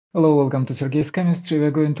Hello, welcome to Sergei's Chemistry.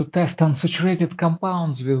 We're going to test unsaturated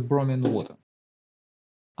compounds with bromine water.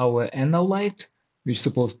 Our analyte, which is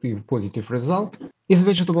supposed to give positive result, is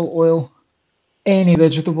vegetable oil. Any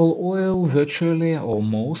vegetable oil, virtually or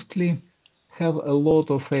mostly, have a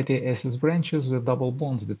lot of fatty acid branches with double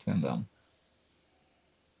bonds between them.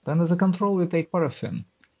 Then as a control, we take paraffin,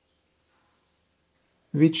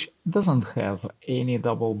 which doesn't have any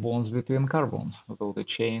double bonds between carbons, though the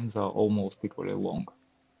chains are almost equally long.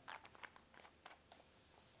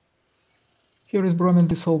 Here is bromine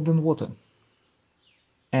dissolved in water,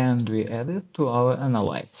 and we add it to our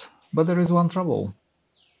analytes. But there is one trouble.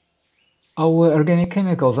 Our organic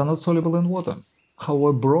chemicals are not soluble in water. How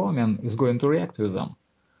a bromine is going to react with them?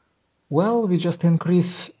 Well, we just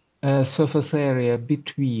increase surface area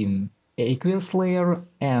between aqueous layer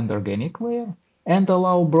and organic layer and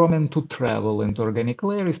allow bromine to travel into organic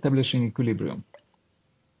layer, establishing equilibrium.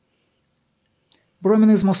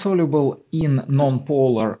 Bromine is more soluble in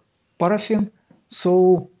non-polar paraffin,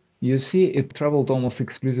 so you see it traveled almost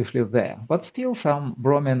exclusively there. But still some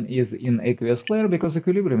bromine is in aqueous layer because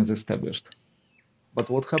equilibrium is established. But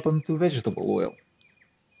what happened to vegetable oil?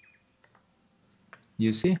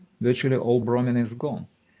 You see, virtually all bromine is gone.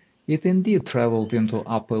 It indeed traveled into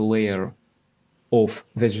upper layer of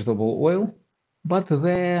vegetable oil, but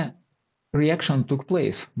the reaction took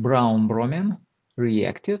place. Brown bromine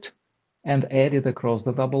reacted and added across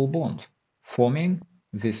the double bond, forming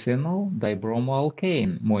vicinal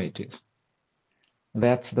dibromoalkane moieties.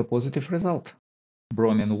 That's the positive result.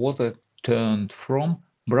 Bromine water turned from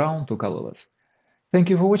brown to colorless. Thank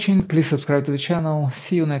you for watching. Please subscribe to the channel.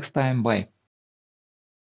 See you next time. Bye.